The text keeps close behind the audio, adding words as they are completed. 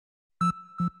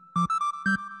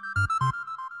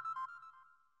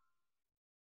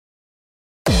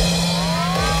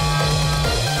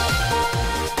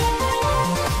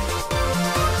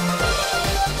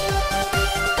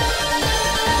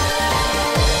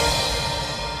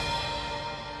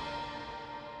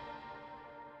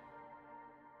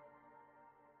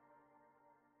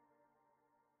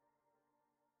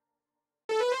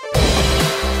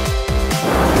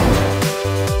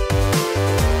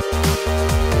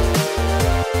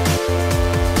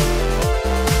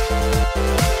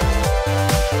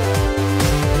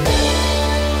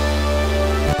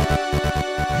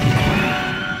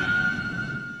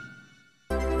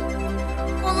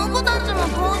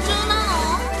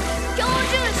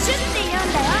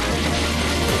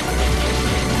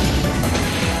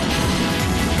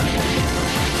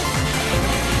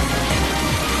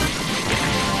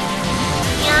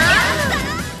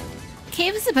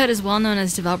Output is well known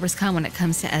as developers come when it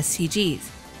comes to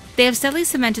SCGs. They have steadily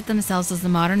cemented themselves as the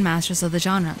modern masters of the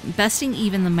genre, besting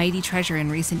even the mighty Treasure in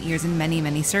recent years in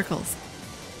many circles.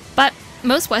 But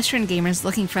most Western gamers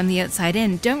looking from the outside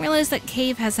in don't realize that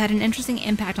Cave has had an interesting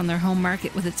impact on their home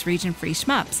market with its region-free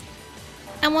shmups.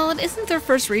 And while it isn't their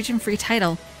first region-free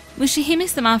title,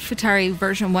 Mushihimesama Futari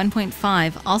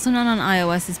Ver.1.5, also known on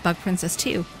iOS as Bug Princess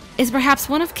 2, is perhaps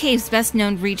one of Cave's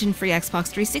best-known region-free Xbox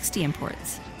 360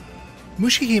 imports.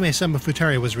 Mushihime-sama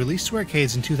Futari was released to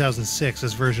arcades in 2006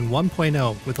 as version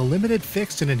 1.0, with a limited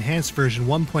fixed and enhanced version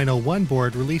 1.01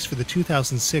 board released for the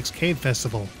 2006 Cave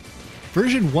Festival.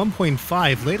 Version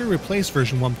 1.5 later replaced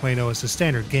version 1.0 as a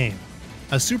standard game.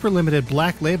 A super limited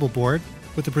black label board,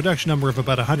 with a production number of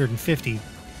about 150,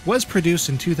 was produced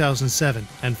in 2007,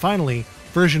 and finally,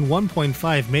 version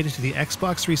 1.5 made it to the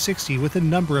Xbox 360 with a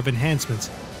number of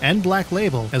enhancements, and black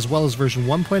label, as well as version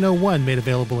 1.01 made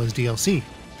available as DLC.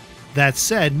 That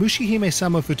said,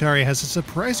 Mushihime-sama Futari has a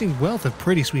surprising wealth of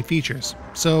pretty sweet features,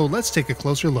 so let's take a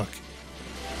closer look.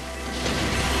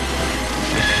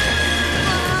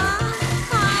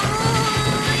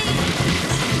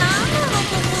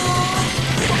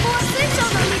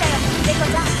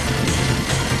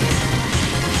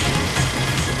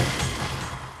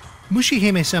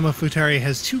 Mushihime-sama Futari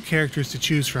has two characters to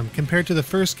choose from compared to the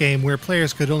first game where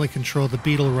players could only control the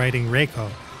beetle-riding Reiko.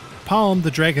 Palm,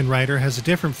 the Dragon Rider, has a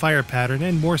different fire pattern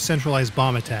and more centralized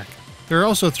bomb attack. There are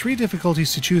also three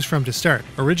difficulties to choose from to start: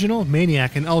 Original,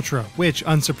 Maniac, and Ultra, which,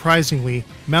 unsurprisingly,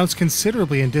 mounts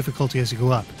considerably in difficulty as you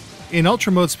go up. In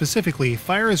Ultra mode specifically,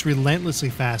 fire is relentlessly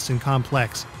fast and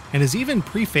complex, and is even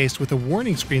prefaced with a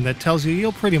warning screen that tells you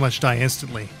you'll pretty much die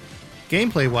instantly.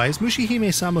 Gameplay-wise,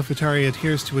 Mushihime-sama Futari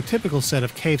adheres to a typical set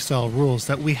of Cave-style rules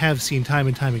that we have seen time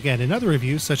and time again in other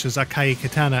reviews such as Akai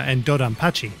Katana and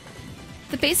Dodanpachi.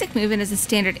 The basic movement is a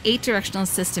standard 8-directional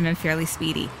system and fairly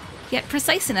speedy, yet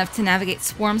precise enough to navigate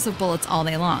swarms of bullets all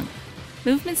day long.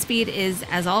 Movement speed is,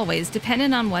 as always,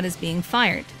 dependent on what is being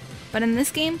fired, but in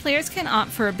this game, players can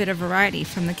opt for a bit of variety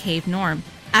from the Cave norm.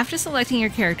 After selecting your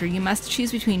character, you must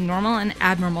choose between normal and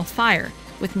abnormal fire.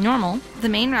 With normal, the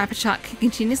main rapid shot can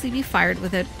continuously be fired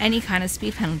without any kind of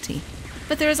speed penalty.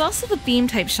 But there is also the beam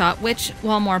type shot which,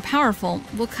 while more powerful,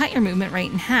 will cut your movement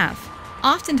rate in half.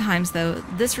 Oftentimes though,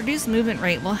 this reduced movement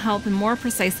rate will help in more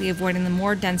precisely avoiding the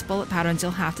more dense bullet patterns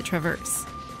you'll have to traverse.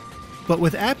 But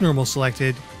with abnormal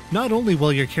selected, not only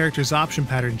will your character's option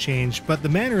pattern change, but the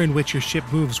manner in which your ship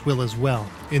moves will as well.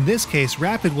 In this case,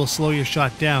 rapid will slow your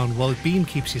shot down while beam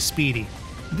keeps you speedy.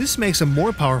 This makes a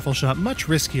more powerful shot much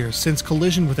riskier since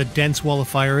collision with a dense wall of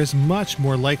fire is much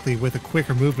more likely with a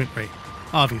quicker movement rate,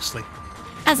 obviously.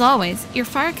 As always, your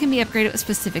fire can be upgraded with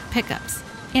specific pickups.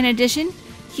 In addition,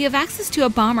 you have access to a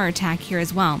bomber attack here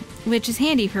as well, which is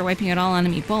handy for wiping out all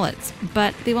enemy bullets,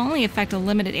 but they will only affect a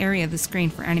limited area of the screen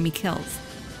for enemy kills.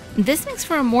 This makes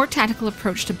for a more tactical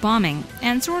approach to bombing,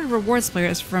 and sort of rewards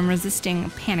players from resisting a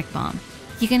panic bomb.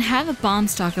 You can have a bomb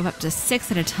stock of up to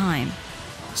 6 at a time.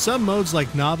 Some modes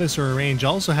like Novice or Arrange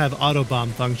also have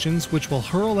auto-bomb functions, which will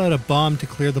hurl out a bomb to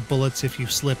clear the bullets if you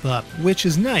slip up, which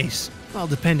is nice, well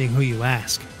depending who you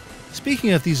ask.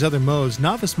 Speaking of these other modes,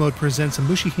 Novice Mode presents a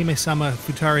Mushihime-sama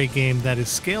Futari game that is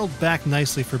scaled back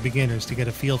nicely for beginners to get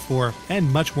a feel for, and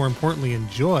much more importantly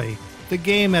enjoy, the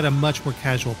game at a much more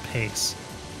casual pace.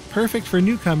 Perfect for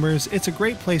newcomers, it's a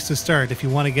great place to start if you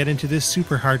want to get into this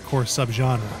super hardcore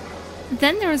subgenre.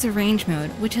 Then there is Arrange Mode,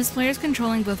 which has players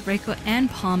controlling both Reiko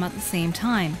and Palm at the same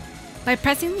time. By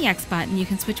pressing the X button, you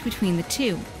can switch between the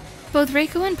two. Both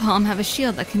Reiko and Palm have a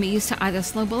shield that can be used to either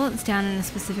slow bullets down in a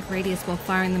specific radius while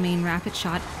firing the main rapid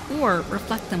shot, or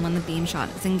reflect them when the beam shot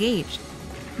is engaged.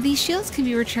 These shields can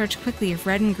be recharged quickly if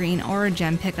red and green aura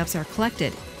gem pickups are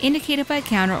collected, indicated by a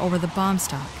counter over the bomb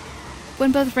stock.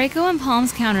 When both Reiko and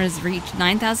Palm's counters reach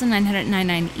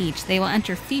 9,999 each, they will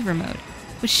enter Fever Mode,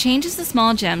 which changes the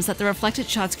small gems that the reflected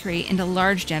shots create into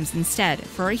large gems instead,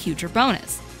 for a huger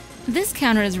bonus. This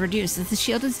counter is reduced as the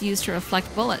shield is used to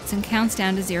reflect bullets and counts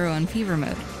down to 0 in Fever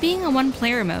Mode. Being a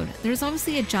one-player mode, there is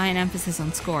obviously a giant emphasis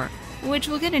on score, which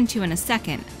we'll get into in a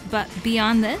second, but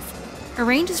beyond this,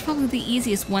 Arrange is probably the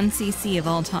easiest 1cc of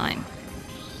all time.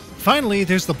 Finally,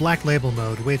 there's the Black Label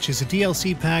mode, which is a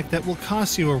DLC pack that will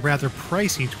cost you a rather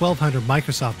pricey 1,200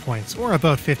 Microsoft points, or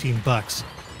about 15 bucks.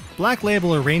 Black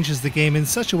Label arranges the game in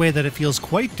such a way that it feels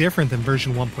quite different than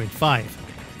version 1.5.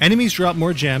 Enemies drop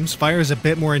more gems, fire is a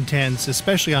bit more intense,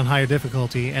 especially on higher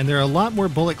difficulty, and there are a lot more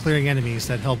bullet-clearing enemies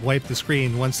that help wipe the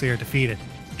screen once they are defeated.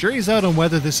 Jury's out on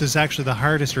whether this is actually the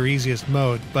hardest or easiest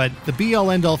mode, but the be-all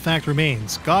end-all fact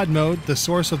remains. God Mode, the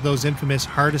source of those infamous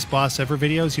hardest boss ever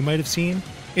videos you might have seen,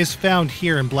 is found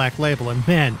here in Black Label, and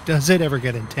man, does it ever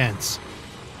get intense.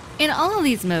 In all of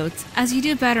these modes, as you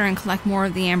do better and collect more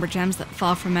of the amber gems that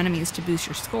fall from enemies to boost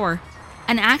your score,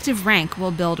 an active rank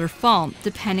will build or fall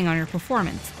depending on your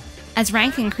performance. As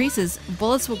rank increases,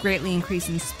 bullets will greatly increase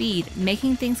in speed,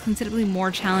 making things considerably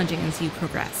more challenging as you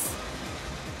progress.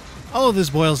 All of this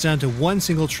boils down to one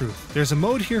single truth. There's a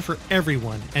mode here for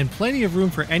everyone, and plenty of room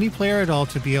for any player at all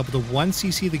to be able to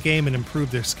 1cc the game and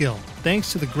improve their skill,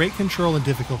 thanks to the great control and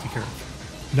difficulty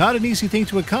curve. Not an easy thing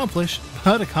to accomplish,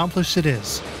 but accomplished it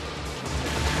is.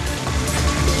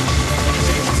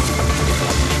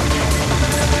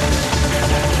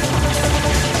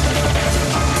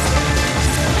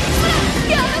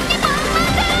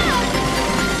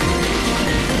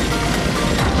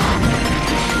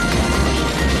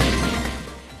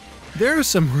 There are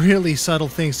some really subtle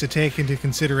things to take into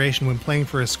consideration when playing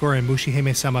for a score in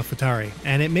Mushihimesama Futari,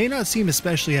 and it may not seem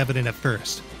especially evident at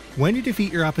first. When you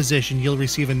defeat your opposition, you'll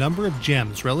receive a number of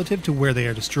gems relative to where they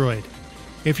are destroyed.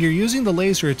 If you're using the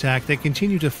laser attack, they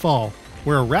continue to fall,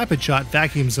 where a rapid shot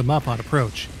vacuums them up on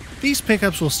approach. These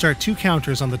pickups will start two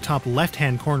counters on the top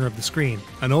left-hand corner of the screen,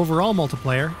 an overall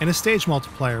multiplier and a stage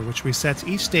multiplier, which resets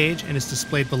each stage and is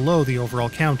displayed below the overall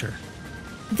counter.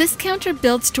 This counter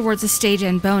builds towards a stage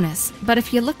end bonus, but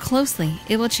if you look closely,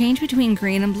 it will change between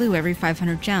green and blue every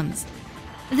 500 gems.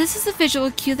 This is a visual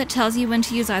cue that tells you when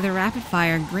to use either rapid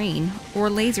fire green or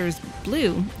lasers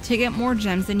blue to get more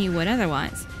gems than you would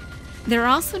otherwise. There are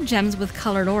also gems with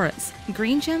colored auras.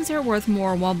 Green gems are worth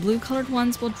more while blue colored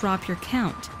ones will drop your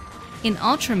count. In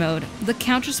Ultra mode, the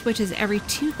counter switches every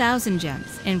 2,000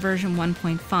 gems in version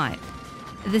 1.5.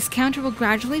 This counter will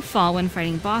gradually fall when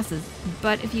fighting bosses,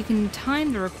 but if you can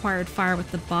time the required fire with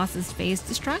the boss's phase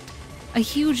destruct, a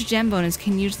huge gem bonus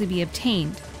can usually be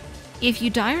obtained. If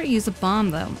you die or use a bomb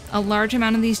though, a large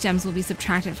amount of these gems will be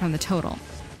subtracted from the total.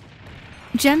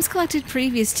 Gems collected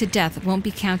previous to death won't be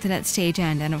counted at stage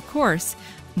end, and of course,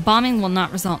 bombing will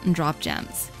not result in drop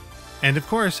gems. And of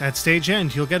course, at stage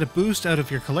end, you'll get a boost out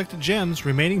of your collected gems,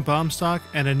 remaining bomb stock,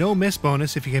 and a no-miss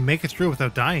bonus if you can make it through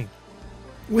without dying.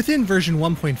 Within version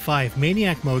 1.5,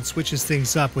 Maniac mode switches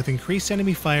things up with increased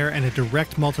enemy fire and a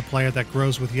direct multiplier that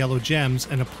grows with yellow gems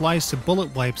and applies to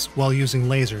bullet wipes while using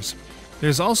lasers.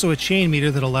 There's also a chain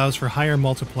meter that allows for higher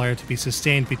multiplier to be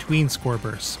sustained between score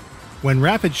bursts. When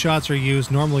rapid shots are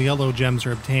used, normal yellow gems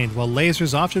are obtained, while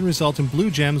lasers often result in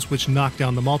blue gems which knock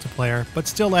down the multiplier, but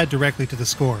still add directly to the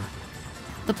score.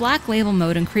 The Black Label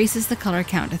mode increases the color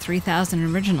count to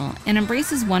 3,000 original and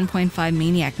embraces 1.5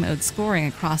 Maniac mode scoring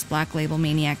across Black Label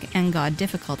Maniac and God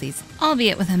difficulties,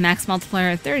 albeit with a max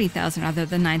multiplier of 30,000 rather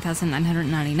than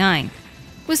 9,999.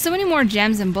 With so many more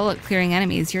gems and bullet clearing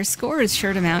enemies, your score is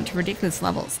sure to mount to ridiculous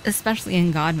levels, especially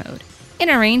in God mode. In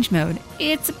Arrange mode,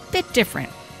 it's a bit different.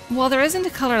 While there isn't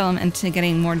a color element to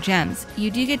getting more gems,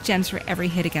 you do get gems for every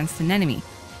hit against an enemy,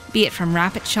 be it from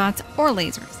rapid shots or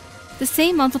lasers. The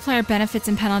same multiplier benefits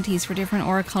and penalties for different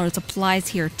aura colors applies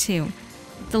here too.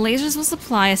 The lasers will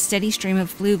supply a steady stream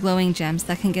of blue glowing gems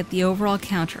that can get the overall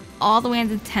counter all the way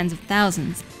into the tens of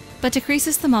thousands, but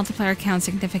decreases the multiplier count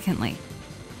significantly.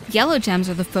 Yellow gems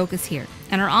are the focus here,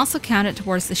 and are also counted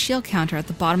towards the shield counter at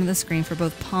the bottom of the screen for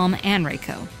both Palm and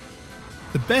Reiko.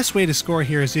 The best way to score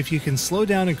here is if you can slow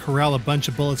down and corral a bunch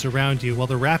of bullets around you while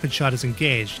the rapid shot is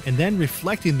engaged, and then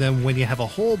reflecting them when you have a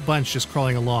whole bunch just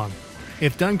crawling along.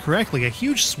 If done correctly, a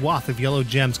huge swath of yellow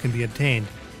gems can be obtained,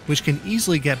 which can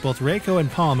easily get both Reiko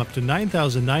and Palm up to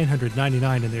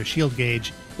 9,999 in their shield gauge,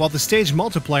 while the stage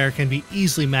multiplier can be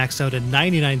easily maxed out at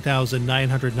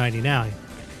 99,999.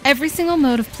 Every single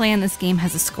mode of play in this game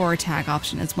has a score tag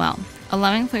option as well,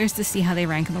 allowing players to see how they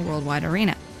rank in the worldwide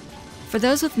arena. For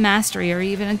those with mastery or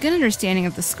even a good understanding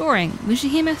of the scoring,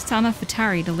 Mushihime-sama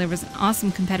Futari delivers an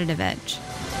awesome competitive edge.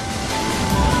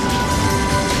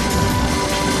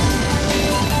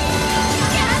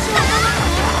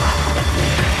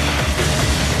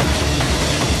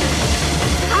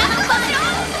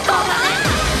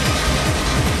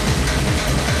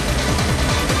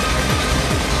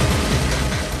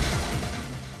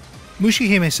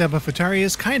 Mushihime-sama Futari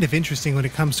is kind of interesting when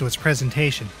it comes to its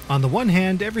presentation. On the one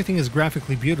hand, everything is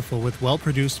graphically beautiful with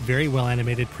well-produced, very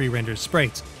well-animated pre-rendered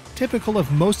sprites, typical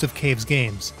of most of Cave's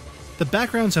games. The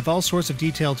backgrounds have all sorts of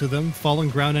detail to them, fallen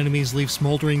ground enemies leave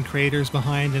smoldering craters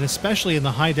behind, and especially in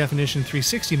the high-definition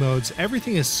 360 modes,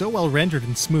 everything is so well-rendered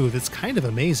and smooth, it's kind of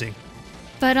amazing.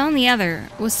 But on the other,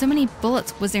 with so many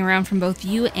bullets whizzing around from both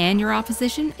you and your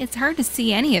opposition, it's hard to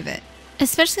see any of it.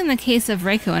 Especially in the case of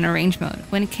Reiko in Arrange mode.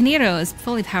 When Kaniro is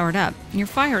fully powered up, your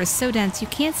fire is so dense you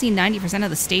can't see 90% of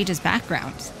the stage's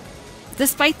backgrounds.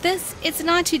 Despite this, it's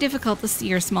not too difficult to see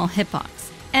your small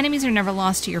hitbox. Enemies are never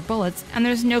lost to your bullets, and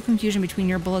there's no confusion between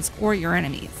your bullets or your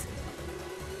enemies.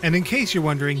 And in case you're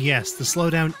wondering, yes, the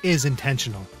slowdown is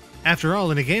intentional. After all,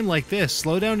 in a game like this,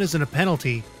 slowdown isn't a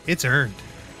penalty, it's earned.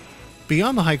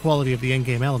 Beyond the high quality of the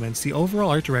endgame elements, the overall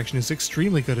art direction is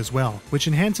extremely good as well, which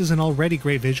enhances an already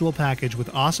great visual package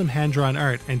with awesome hand-drawn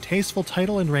art and tasteful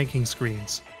title and ranking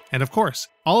screens. And of course,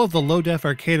 all of the low-def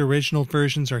arcade original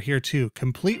versions are here too,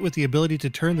 complete with the ability to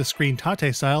turn the screen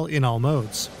tate style in all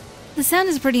modes. The sound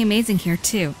is pretty amazing here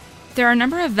too. There are a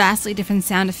number of vastly different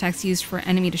sound effects used for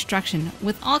enemy destruction,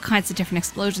 with all kinds of different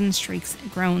explosions, shrieks,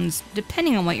 groans,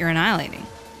 depending on what you're annihilating.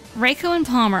 Reiko and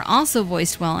Palm are also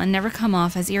voiced well and never come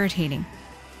off as irritating.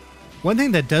 One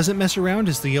thing that doesn't mess around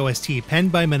is the OST,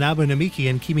 penned by Manabu Namiki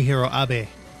and Kimihiro Abe.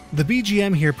 The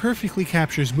BGM here perfectly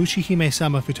captures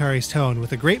Mushihime-sama Futari's tone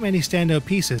with a great many standout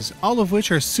pieces, all of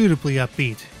which are suitably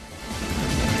upbeat.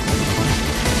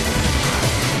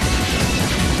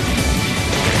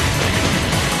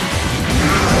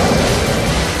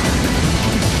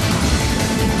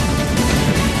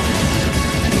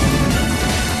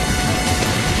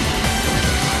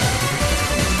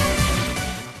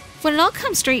 When it all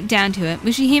comes straight down to it,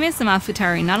 Mushihime-sama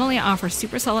Futari not only offers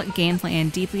super solid gameplay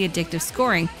and deeply addictive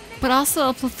scoring, but also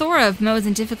a plethora of modes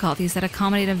and difficulties that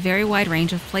accommodate a very wide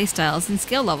range of playstyles and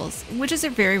skill levels, which is a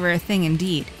very rare thing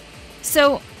indeed.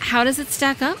 So, how does it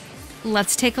stack up?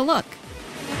 Let's take a look.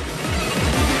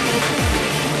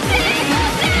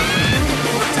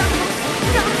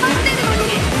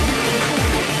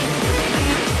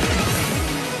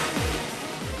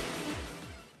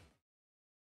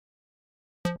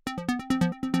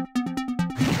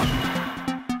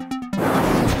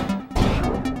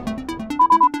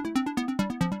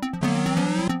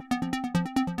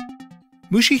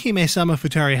 Mushihime-sama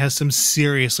Futari has some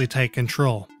seriously tight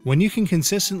control. When you can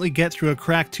consistently get through a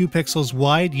crack 2 pixels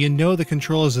wide, you know the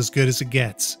control is as good as it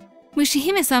gets.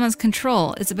 Mushihime-sama's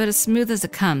control is about as smooth as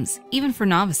it comes, even for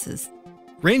novices.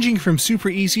 Ranging from super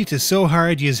easy to so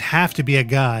hard you have to be a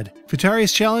god,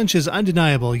 Futari's challenge is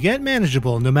undeniable yet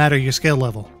manageable no matter your skill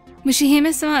level.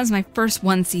 Mushihime-sama is my first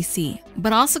 1cc,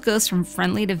 but also goes from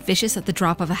friendly to vicious at the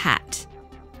drop of a hat.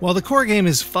 While the core game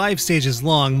is 5 stages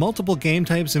long, multiple game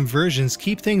types and versions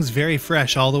keep things very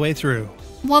fresh all the way through.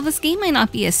 While this game might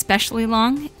not be especially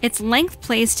long, its length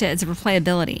plays to its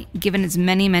replayability, given its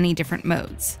many different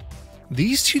modes.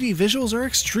 These 2D visuals are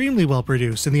extremely well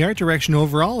produced, and the art direction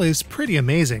overall is pretty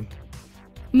amazing.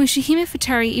 Mushihime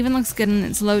Futari even looks good in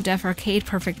its low-def arcade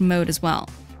perfect mode as well.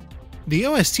 The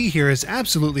OST here is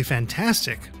absolutely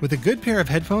fantastic. With a good pair of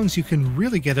headphones, you can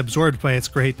really get absorbed by its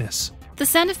greatness. The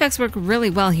sound effects work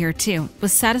really well here too, with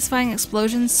satisfying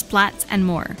explosions, splats, and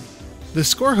more. The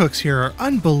score hooks here are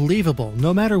unbelievable,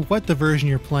 no matter what the version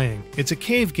you're playing. It's a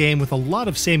cave game with a lot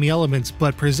of samey elements,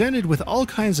 but presented with all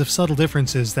kinds of subtle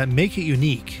differences that make it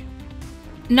unique.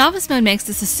 Novice mode makes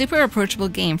this a super approachable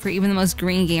game for even the most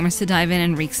green gamers to dive in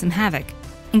and wreak some havoc,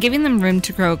 and giving them room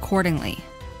to grow accordingly.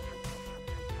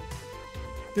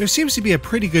 There seems to be a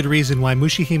pretty good reason why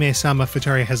Mushihime-sama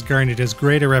Futari has garnered as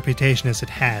great a reputation as it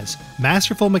has.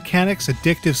 Masterful mechanics,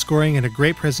 addictive scoring, and a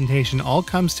great presentation all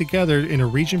comes together in a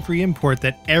region-free import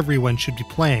that everyone should be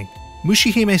playing.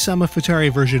 Mushihime-sama Futari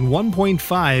version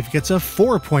 1.5 gets a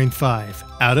 4.5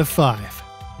 out of 5.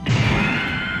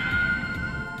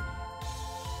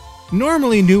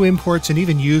 Normally, new imports and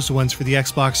even used ones for the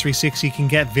Xbox 360 can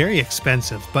get very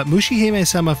expensive, but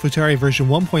Mushihime-sama Futari version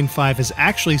 1.5 has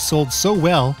actually sold so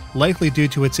well, likely due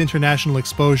to its international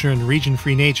exposure and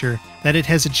region-free nature, that it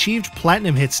has achieved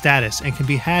platinum hit status and can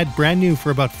be had brand new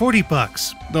for about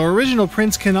 $40, though original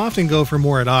prints can often go for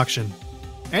more at auction.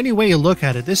 Any way you look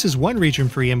at it, this is one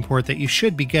region-free import that you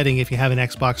should be getting if you have an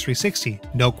Xbox 360,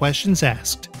 no questions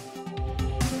asked.